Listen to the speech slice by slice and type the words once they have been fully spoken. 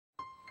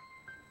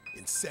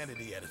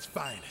Insanity at its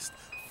finest.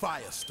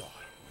 Firestarter,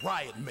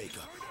 riot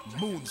maker,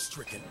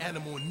 moon-stricken,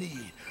 animal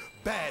need,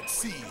 bad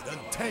seed,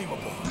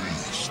 untamable.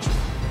 Beast.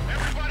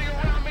 Everybody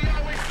around me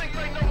always think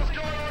they know what's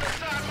going on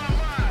inside my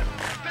mind.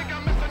 Think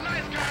I'm Mr.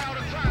 Nice Guy all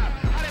the time.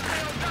 I didn't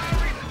say no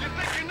diary. You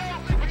think you know,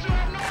 but you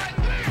have no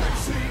idea.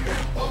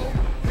 CMO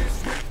is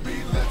with me.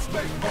 Let's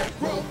make more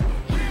growth.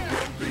 We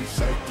will be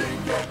shaking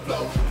your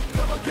flow.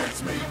 Come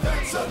against me,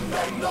 that's a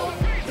no-no.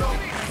 No,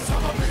 'cause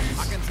I'm a beast.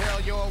 I can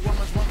tell you're a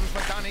woman's woman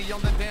for Donnie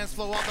on the dance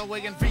floor all the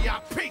way in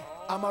VIP.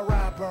 I'm a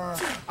rapper,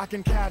 I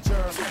can catch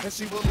her, And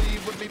she will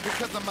leave with me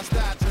because of my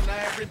stature. Now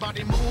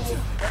everybody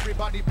move,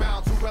 everybody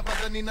bounce. Whoever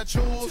the Nina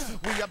choose,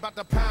 we about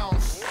to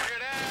pounce.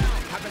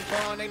 Having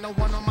fun, ain't no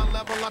one on my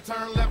level. I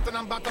turn left and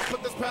I'm about to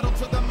put this pedal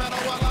to the metal.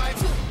 I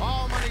like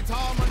all money,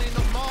 tall money,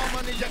 no small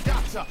money. You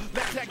gotcha.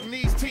 Let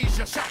techniques tease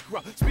your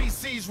chakra.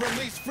 Species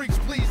release, freaks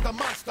please the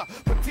monster.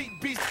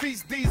 Petite beast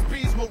feast, these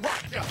bees will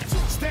rock ya.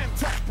 Stand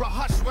tough, bruh,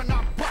 hush when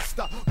I bust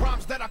her.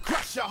 Rhymes that I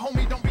crush ya,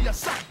 homie, don't be a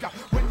sucker.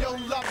 When your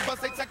lover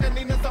say taking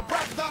Nina's a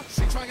brother,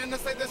 she trying to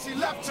say that she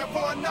left you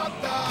for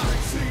another.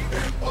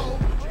 CMO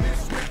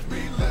is with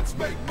me. Let's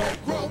make more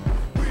growth.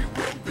 We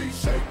will be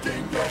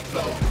shaking your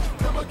flow.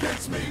 Come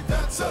against me,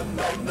 that's a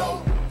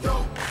no-no.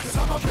 Yo, 'cause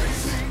I'm a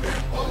beast.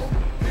 CMO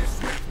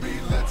is with me.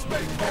 Let's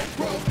make more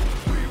growth.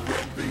 We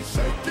will be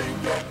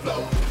shaking your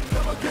flow.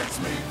 Come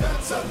against me,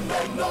 that's a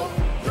no-no.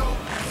 Yo,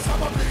 'cause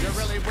I'm a beast. You're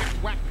really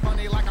wick-wack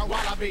funny like a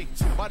wallaby.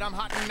 But I'm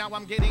hot and now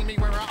I'm getting me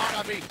where I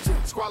oughta be.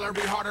 Squalor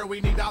be harder,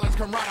 we need dollars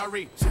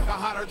camaraderie. The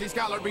hotter the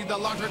scholarly, the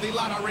larger the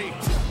lottery.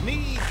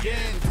 Need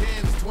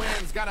tens,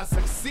 twins, gotta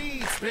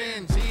succeed.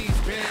 Spin G's,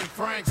 Ben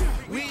Franks.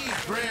 We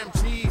grim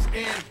cheese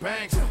in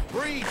banks.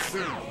 Breathe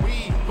soon,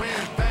 we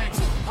win thanks.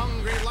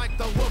 Hungry like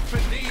the wolf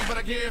indeed, but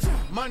I give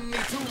money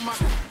to my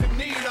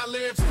need. I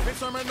live in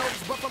Sherman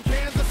Oaks, but from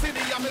Kansas City.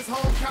 I miss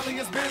home, Cali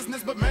is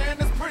business, but man,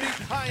 it's pretty.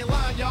 I ain't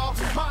lying, y'all.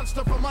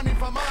 Monster for money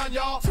for mine,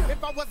 y'all.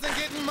 If I wasn't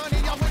getting money,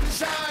 I wouldn't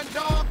shine,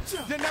 dog.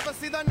 You never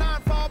see the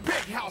 9-fall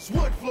big house.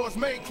 Wood floors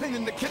made,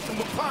 cleaning the kitchen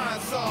with pine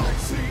saw.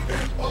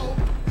 CMO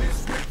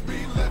is with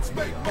me. Let's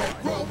make more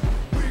growth.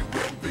 We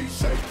will be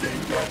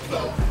shaking your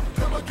flow.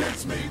 Come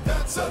against me,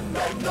 that's a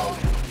no-no.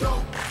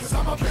 Yo, 'cause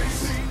I'm a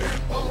beast.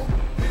 CMO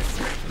is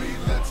with me.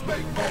 Let's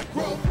make more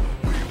growth.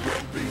 We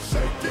will be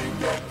shaking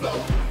your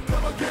flow.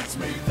 Come against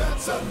me,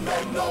 that's a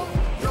no-no.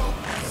 Yo,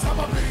 'cause I'm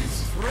a beast.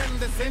 In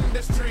this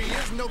industry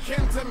is no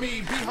kin to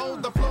me.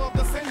 Behold the flow of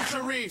the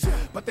century.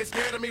 But they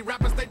scared of me.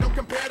 Rappers, they don't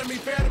compare to me.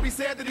 Fair to be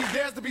said that he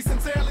dares to be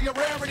sincerely a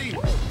rarity.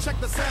 Check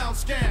the sound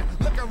scan.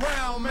 Look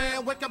around,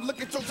 man. Wake up,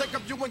 look at your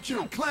Jacob, you and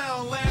Q.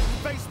 Clown land.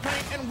 Face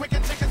paint and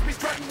wicked chickens be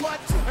strutting what?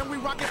 And we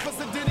rockin' for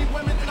sedity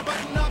women in the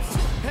button-ups.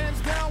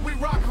 Hands down, we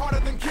rock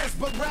harder than Kiss.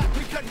 But rap,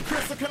 we cutting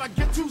Chris. So can I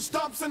get 2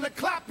 stumps and a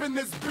clap in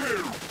this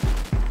beer?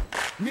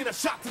 Need a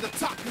shot to the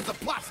top, cause the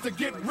plot's to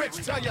get rich.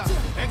 Tell ya,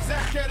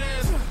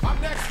 executives,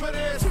 I'm next for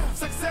this.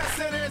 Success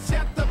it is,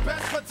 yet the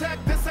best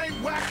protect. This ain't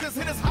whack, this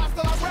hit is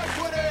hostile, I wreck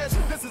what is.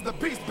 This is the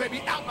beast,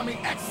 baby, out, I mean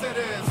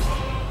Exodus.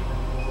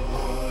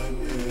 I'm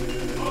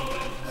in,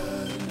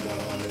 and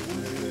I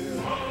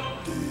will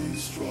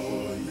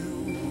destroy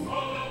you. I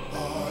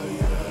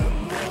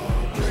am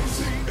the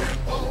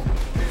CMO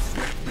is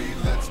with me.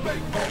 Let's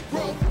make more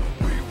growth.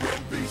 We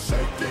will be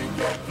shaking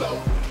your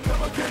flow.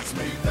 Come against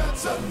me,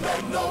 that's a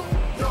no-no.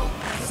 Yo,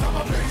 'cause I'm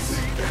a beast.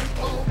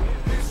 CMO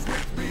is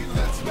with me.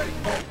 Let's make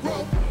more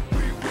growth.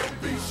 We will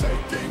be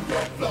shaking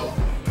your flow.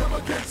 Come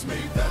against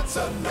me, that's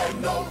a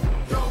no-no.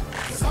 Yo,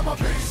 'cause I'm a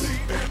beast.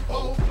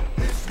 CMO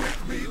is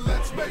with me.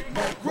 Let's make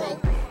more growth.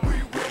 We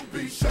will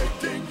be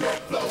shaking your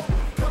flow.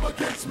 Come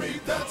against me,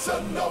 that's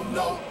a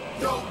no-no.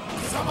 Yo,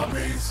 'cause I'm a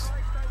beast.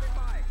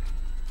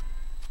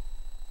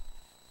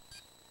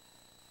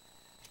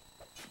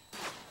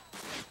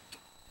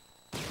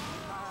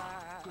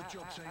 Good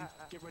job, team.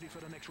 Get ready for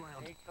the next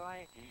round.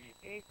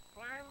 It's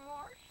one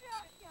more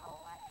shot, yo.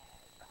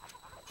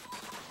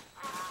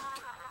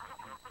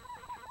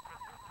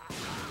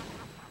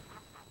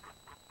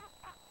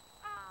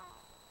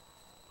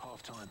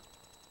 Half time.